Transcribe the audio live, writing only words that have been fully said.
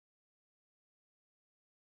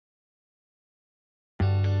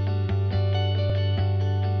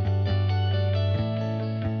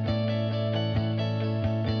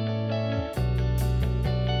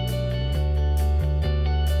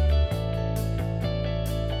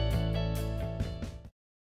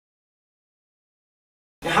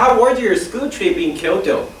how was your school trip in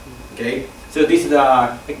Kyoto? Okay, so this is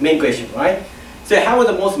the main question, right? So how was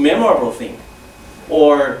the most memorable thing?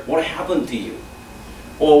 Or what happened to you?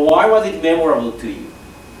 Or why was it memorable to you?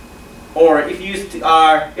 Or if you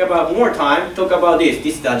have more time, talk about this.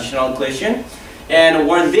 This is the additional question. And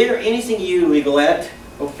was there anything you regret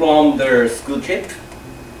from the school trip?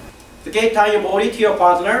 Okay, tie your body to your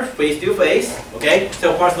partner, face to face. Okay,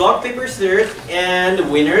 so first rock, paper, scissors, and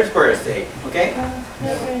winners first. Okay?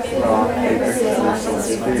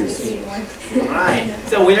 Alright,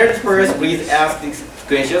 so winners first, please ask this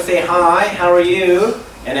question. Say hi, how are you?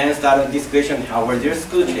 And then start with this question, how was your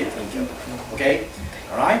school trip in Kyoto? Okay?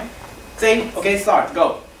 Alright? Say, okay, start,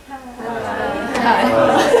 go.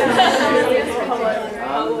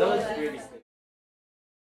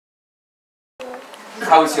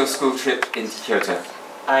 How was your school trip in Kyoto?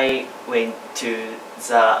 I went to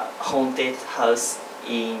the haunted house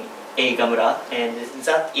in Eigamura, and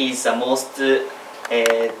that is the most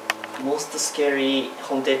scary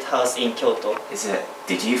haunted house in Kyoto. Is it?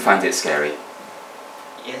 Did you find it scary?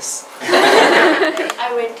 Yes.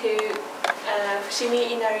 I went to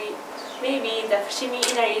Fushimi Inari. Maybe the Fushimi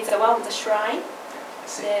Inari is one of the shrine.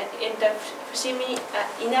 In the Fushimi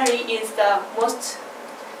Inari is the most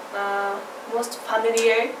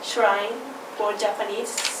familiar shrine for Japanese.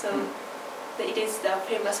 So it is the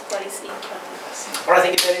famous place in Kyoto. Alright,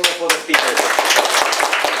 thank you very much for the speakers.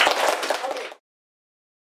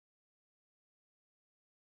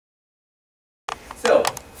 So,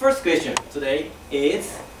 first question today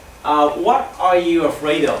is, what are you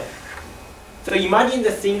afraid of? So imagine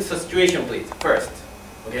the scene, situation, please, first.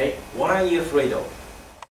 Okay, what are you afraid of?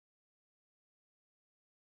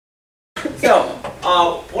 So,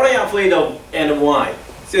 what are you afraid of and why?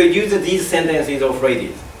 So use these sentences or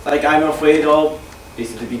phrases. Like, I'm afraid of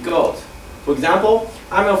this is because. For example,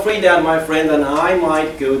 I'm afraid that my friends and I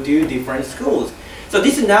might go to different schools. So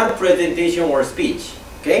this is not a presentation or speech.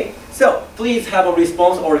 Okay? So please have a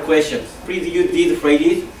response or questions. Please use these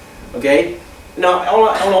phrases. Okay? Now,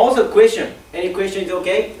 also question. Any question is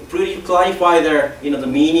okay? Please clarify the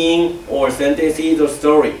meaning or sentences or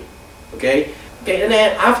story. Okay? Okay, and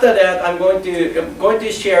then after that, I'm going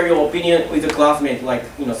to share your opinion with the classmates, like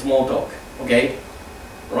small talk. Okay,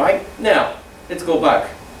 right? Now let's go back.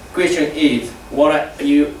 Question is, what are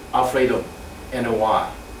you afraid of, and why?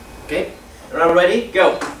 Okay, are ready?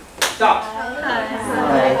 Go. Stop. I'm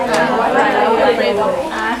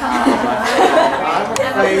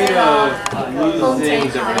afraid of losing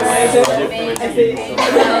the relationship with you.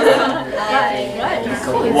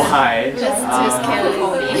 Why? Just too scary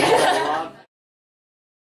for me.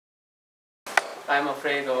 I'm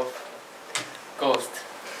afraid of ghosts.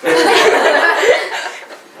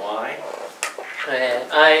 Why?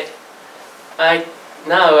 I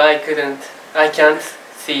can't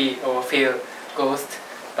see or feel ghosts,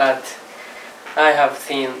 but I have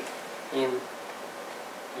seen in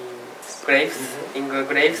graves, in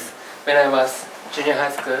graves when I was junior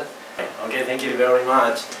high school. Okay, thank you very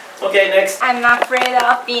much. Okay, next. I'm afraid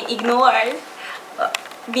of being ignored.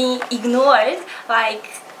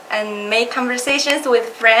 And make conversations with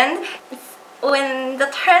friends. When the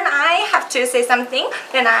turn I have to say something,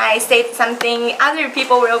 then I say something, other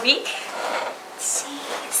people will be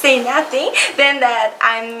say nothing, then that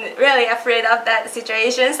I'm really afraid of that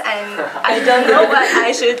situations and I don't know what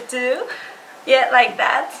I should do. Yeah, like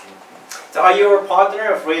that. So are your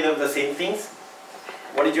partner afraid of the same things?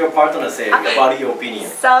 What did your partner say about your opinion?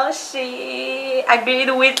 So she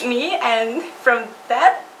agreed with me, and from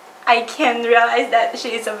that I can realize that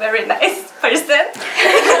she is a very nice person.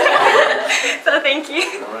 So thank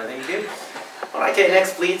you. Alright, thank you. Alright, okay,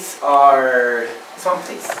 next please are some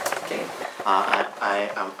please. Okay. I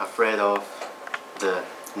am afraid of the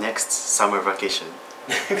next summer vacation.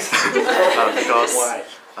 Because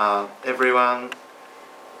everyone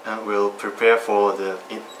will prepare for the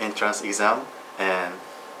entrance exam, and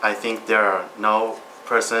I think there are no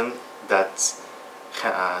person that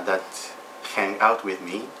hang out with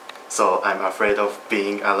me. So I'm afraid of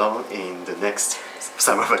being alone in the next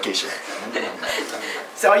summer vacation.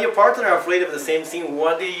 So are your partner afraid of the same thing?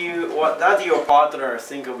 What does your partner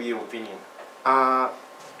think of your opinion? And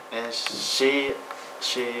she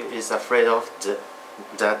is afraid of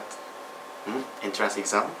that entrance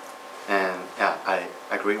exam, and yeah, I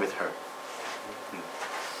agree with her.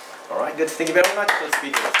 All right, good. Thank you very much for the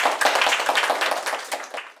speakers.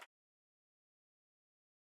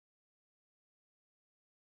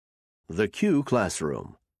 The Q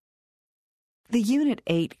Classroom. The Unit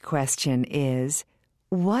 8 question is,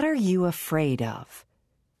 what are you afraid of?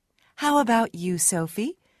 How about you,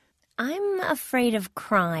 Sophie? I'm afraid of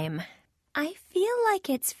crime. I feel like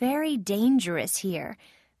it's very dangerous here,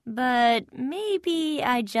 but maybe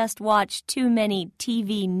I just watch too many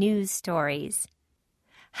TV news stories.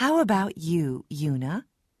 How about you, Yuna?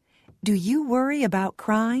 Do you worry about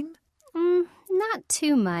crime? Not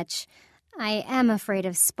too much. I am afraid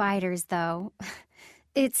of spiders, though.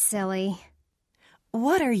 It's silly.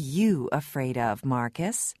 What are you afraid of,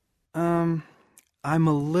 Marcus? I'm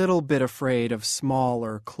a little bit afraid of small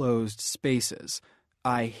or closed spaces.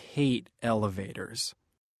 I hate elevators.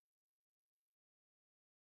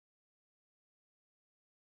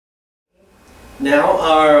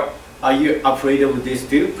 Now, are you afraid of these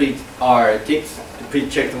two? Please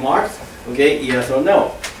check the marks. Okay, yes or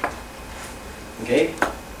no. Okay.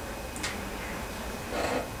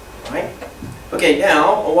 Right. Okay.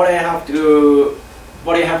 Now, what I have to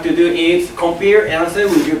do is compare answer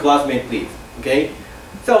with your classmate, please. Okay.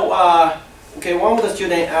 So, okay, one of the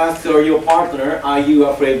students asked your partner, "Are you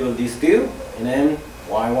afraid of these two?" And then,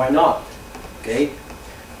 why not? Okay.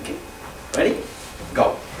 Okay. Ready?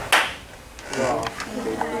 Go.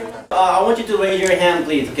 I want you to raise your hand,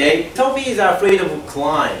 please, okay? Sophie is afraid of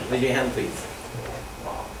climb. Raise your hand, please.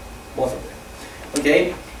 Most of them.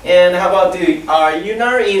 Okay? And how about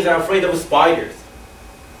Yuna is afraid of spiders.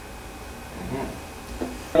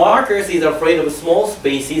 Marcus is afraid of small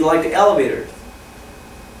spaces like elevators.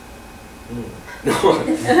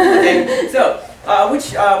 Okay, so,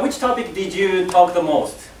 which topic did you talk the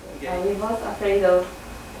most? Okay. We was afraid of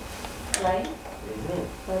flying,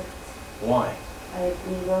 but why?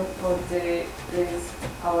 We don't want to lose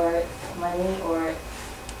our money or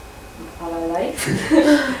our life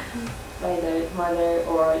by the mother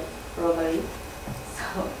or robbery.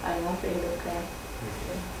 So I'm afraid of that.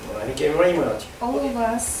 Thank you very much. All of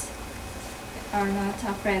us are not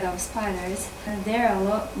afraid of spiders. They are a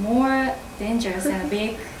lot more dangerous than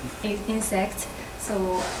big insects.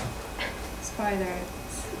 So spiders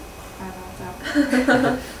are not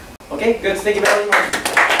up. Okay, good. Thank you very much.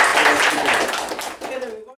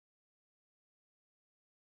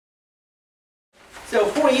 So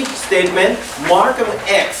for each statement, mark an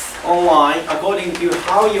X online according to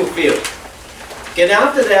how you feel. Okay,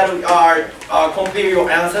 after that, compare your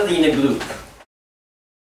answers in a group.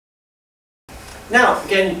 Now,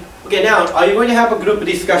 now are you going to have a group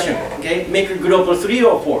discussion? Okay, make a group of 3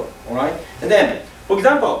 or 4. All right, and then, for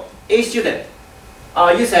example, a student,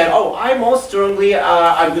 you said, "Oh, I most strongly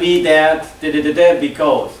agree that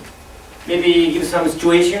because maybe give some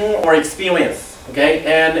situation or experience." Okay,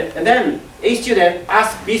 and then A student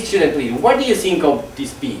asked B student, "Please, what do you think of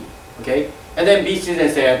this B?" Okay, and then B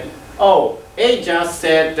student said, "Oh, A just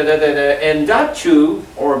said and that true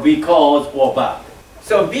or because or but."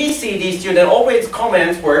 So B, C, D student always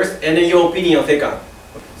comments first and then your opinion second.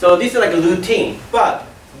 So this is like a routine, but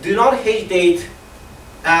do not hesitate,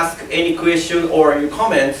 ask any question or your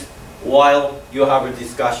comments while you have a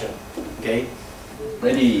discussion. Okay,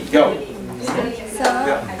 ready, go.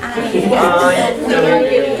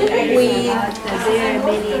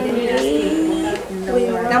 So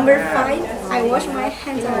with number 5, I wash my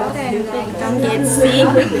hands a lot and I don't get sick.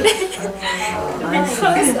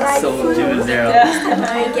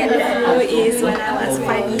 I get flu is when I was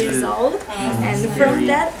 5 years old, and from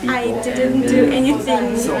that I didn't do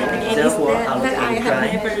anything against that, but I have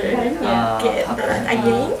never get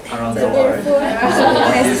again. So therefore, I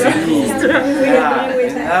strongly agree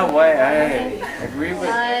with that. That way, I agree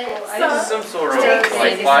with some sort of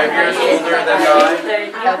like 5 years older than I,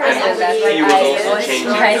 and he was also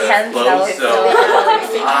changing the clothes, so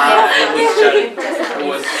it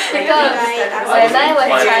was because when I was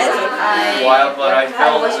child, wild, but I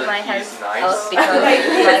felt wash that my he's hands nice. because my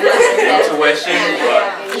mother Intuition, but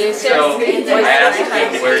so I asked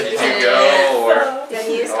him, "Where did you go?" or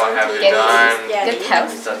 "Oh, I haven't done good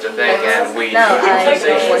health. such a thing," and we Now I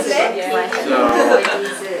conversation. So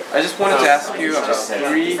I just wanted to ask you about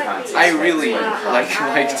 3. I really like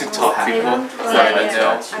to talk to people who I don't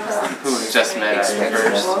know, who just met us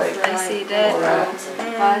first. I see that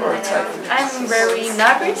I'm very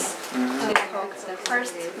nervous to talk the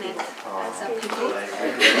first met as a people.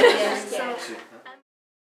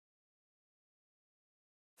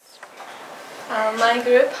 My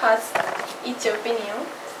group has each opinion.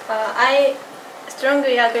 I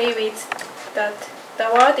strongly agree with that the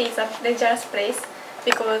world is a dangerous place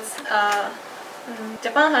because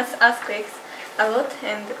Japan has earthquakes a lot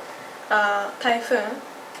and typhoon.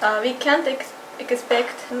 We can't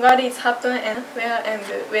expect what is happen and where and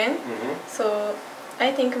when. So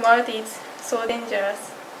I think world is so dangerous.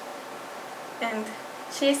 And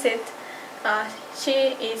she said she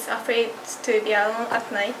is afraid to be alone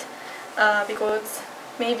at night because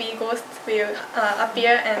maybe ghosts will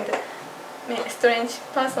appear and strange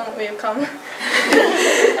person will come.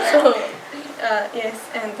 So yes,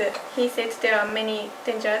 and he said there are many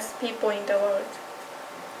dangerous people in the world.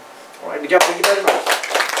 All right, good job. Thank you very much.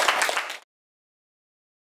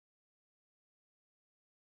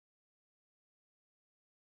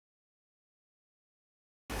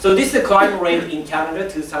 So this is the crime rate in Canada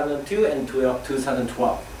 2002 and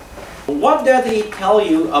 2012. What does it tell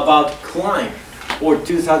you about crime for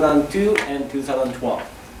 2002 and 2012?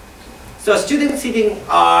 So students sitting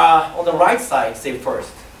on the right side say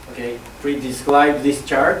first. Okay, please describe this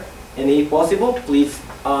chart, and if possible, please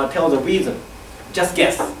tell the reason. Just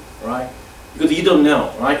guess, right? Because you don't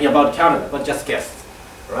know, right, about Canada, but just guess,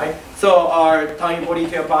 right? So our turn your body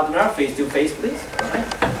to your partner face to face, please. Right?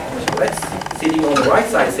 Let's sitting on the right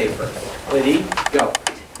side say first. Ready? Go.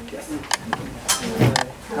 Yes.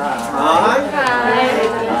 Hi.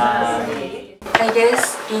 I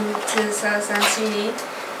guess in 2003,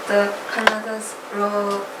 the Canada's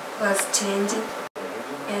law was changed,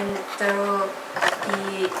 and the law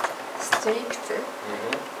be strict,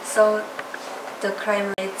 so the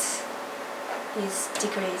crime rate is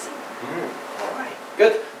decreasing. All right.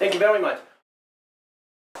 Good. Thank you very much.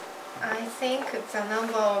 I think the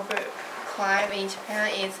number of crime in Japan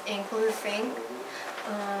is increasing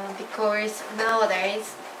because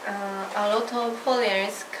nowadays a lot of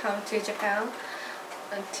foreigners come to Japan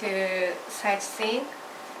to sightseeing.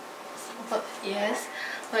 But yes,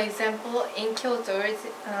 for example, in Kyoto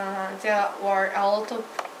there were a lot of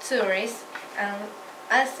tourists, and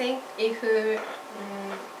I think if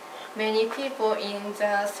many people in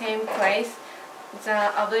the same place,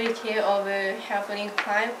 the ability of happening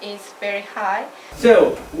crime is very high.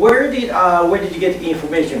 So where did you get the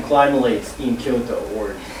information crime rates in Kyoto,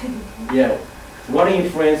 or yeah, what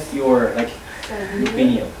influenced your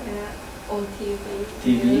opinion? On TV.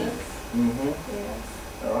 TV. Yes. Yes.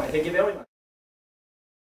 All right. Thank you very much.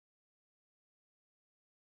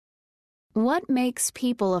 What makes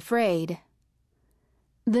people afraid?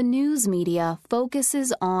 The news media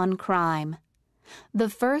focuses on crime. The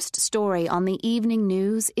first story on the evening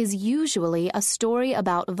news is usually a story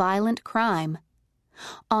about violent crime.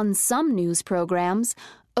 On some news programs,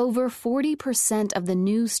 over 40% of the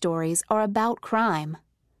news stories are about crime.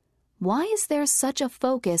 Why is there such a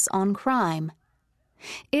focus on crime?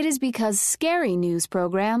 It is because scary news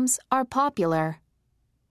programs are popular.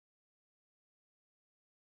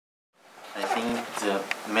 I think the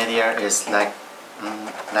media is like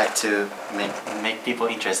to make people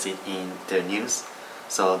interested in the news,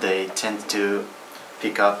 so they tend to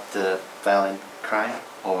pick up the violent crime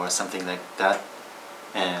or something like that,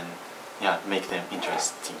 and yeah, make them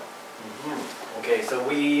interesting. Okay, so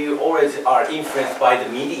we always are influenced by the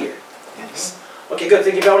media. Yes. Okay, good.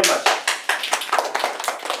 Thank you very much.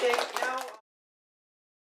 Okay,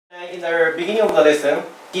 now in the beginning of the lesson,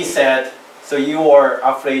 he said, so you are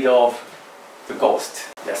afraid of the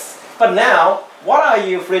ghost. Yes. But now, what are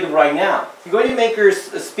you afraid of right now? You're going to make a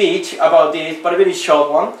speech about this, but a very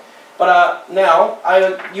short one. But now,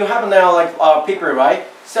 you have now a paper, right?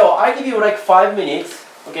 So I give you 5 minutes.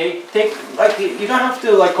 Okay, take you don't have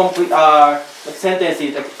to complete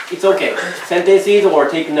sentences. It's okay, sentences or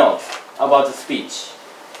take notes about the speech.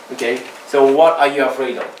 Okay, so what are you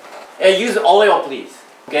afraid of? And use oleo, please.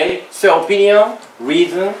 Okay, so opinion,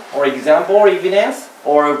 reason, or example, or evidence,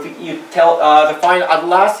 or you tell at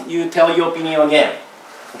last you tell your opinion again.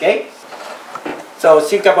 Okay, so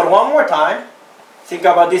think about one more time. Think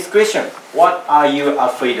about this question. What are you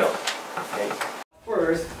afraid of? Okay,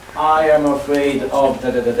 first. I am afraid of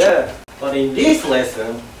da da da da. But in this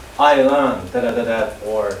lesson, I learn da da da da,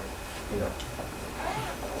 or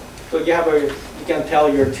So you can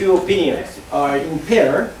tell your two opinions in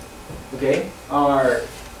pair. Okay.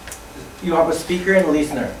 You have a speaker and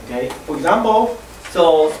listener. Okay. For example,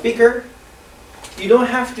 so speaker, you don't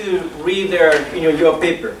have to read your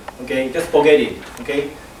paper. Okay. Just forget it.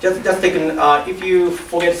 Okay. Just take if you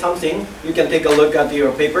forget something, you can take a look at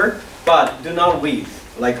your paper, but do not read.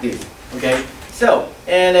 Like this, okay? So,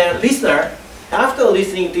 and then listener, after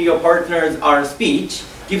listening to your partner's speech,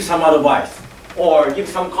 give some advice or give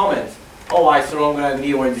some comments. Oh, I strongly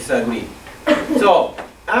agree or disagree. So,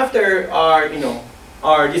 after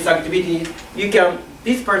this activity,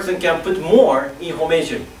 this person can put more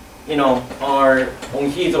information,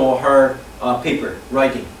 on his or her paper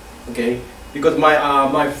writing, okay? Because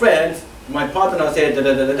my friends, my partner said da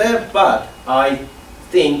da da da da, but I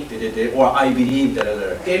think or I believe that.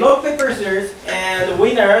 Okay, rock, paper, scissors, and the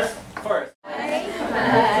winners first.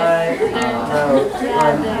 The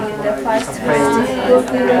first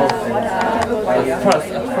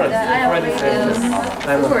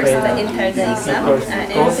I'm afraid to enter the exam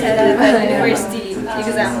and enter the university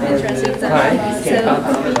exam, entrance exam. So,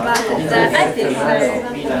 but I think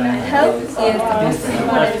the health is the most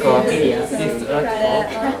important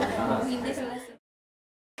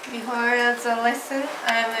Before the lesson,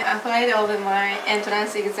 I'm afraid of my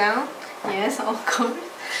entrance exam. Yes, of course.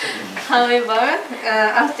 However,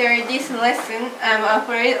 after this lesson, I'm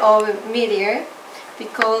afraid of media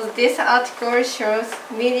because this article shows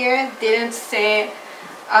media didn't say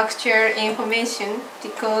actual information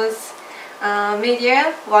because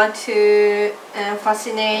media want to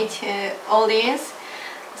fascinate audience,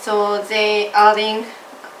 so they adding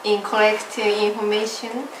incorrect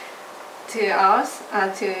information to us,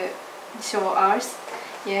 to show us.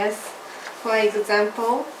 Yes, for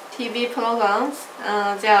example, TV programs,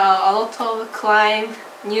 there are a lot of crime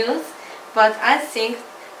news, but I think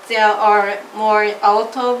there are a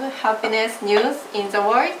lot of happiness news in the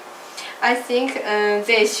world. I think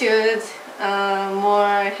they should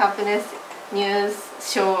more happiness news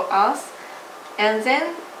show us, and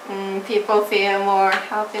then people feel more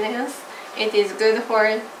happiness. It is good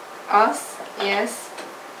for us, yes.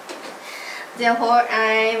 Therefore,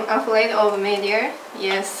 I'm afraid of media,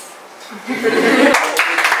 yes.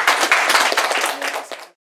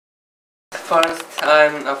 First, I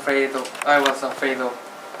was afraid of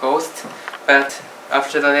ghosts, but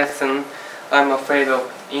after the lesson, I'm afraid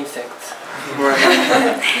of insects more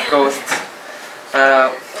than ghosts,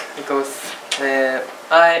 because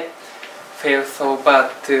I feel so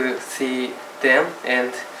bad to see them,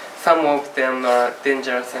 and some of them are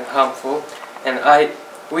dangerous and harmful, and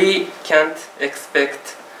we can't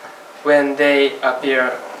expect when they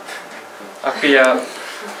appear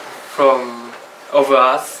from over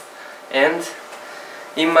us. And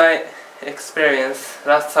in my experience,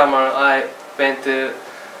 last summer I went to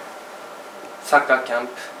soccer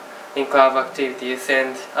camp in club activities,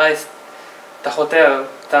 and the hotel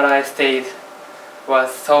that I stayed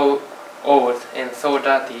was so old and so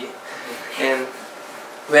dirty. And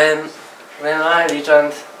when I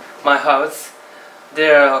returned my house,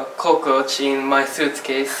 there are cockroaches in my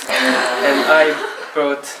suitcase, and I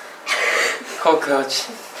brought cockroach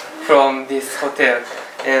from this hotel.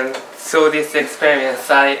 And through this experience,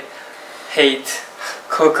 I hate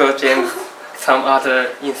cockroach and some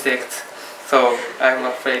other insects, so I'm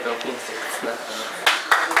afraid of insects now.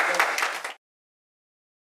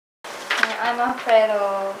 I'm afraid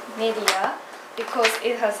of media because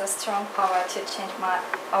it has a strong power to change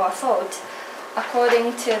our thought.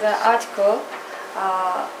 According to the article,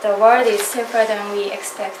 the world is safer than we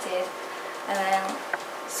expected, and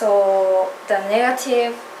so the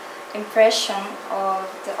negative impression of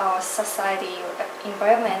our society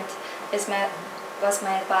environment was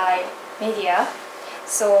made by media.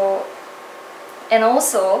 So, and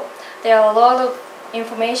also there are a lot of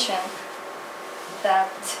information that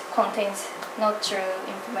contains not true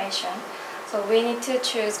information. So we need to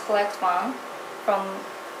choose correct one from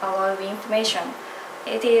a lot of information.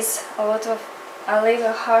 It is a little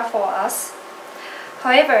hard for us.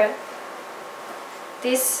 However,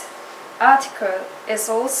 this article is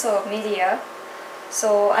also media,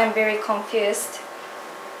 so I'm very confused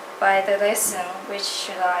by the lesson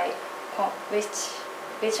which I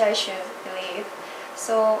should believe.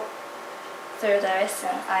 So through the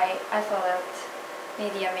lesson, I thought that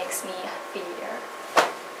media makes me fear.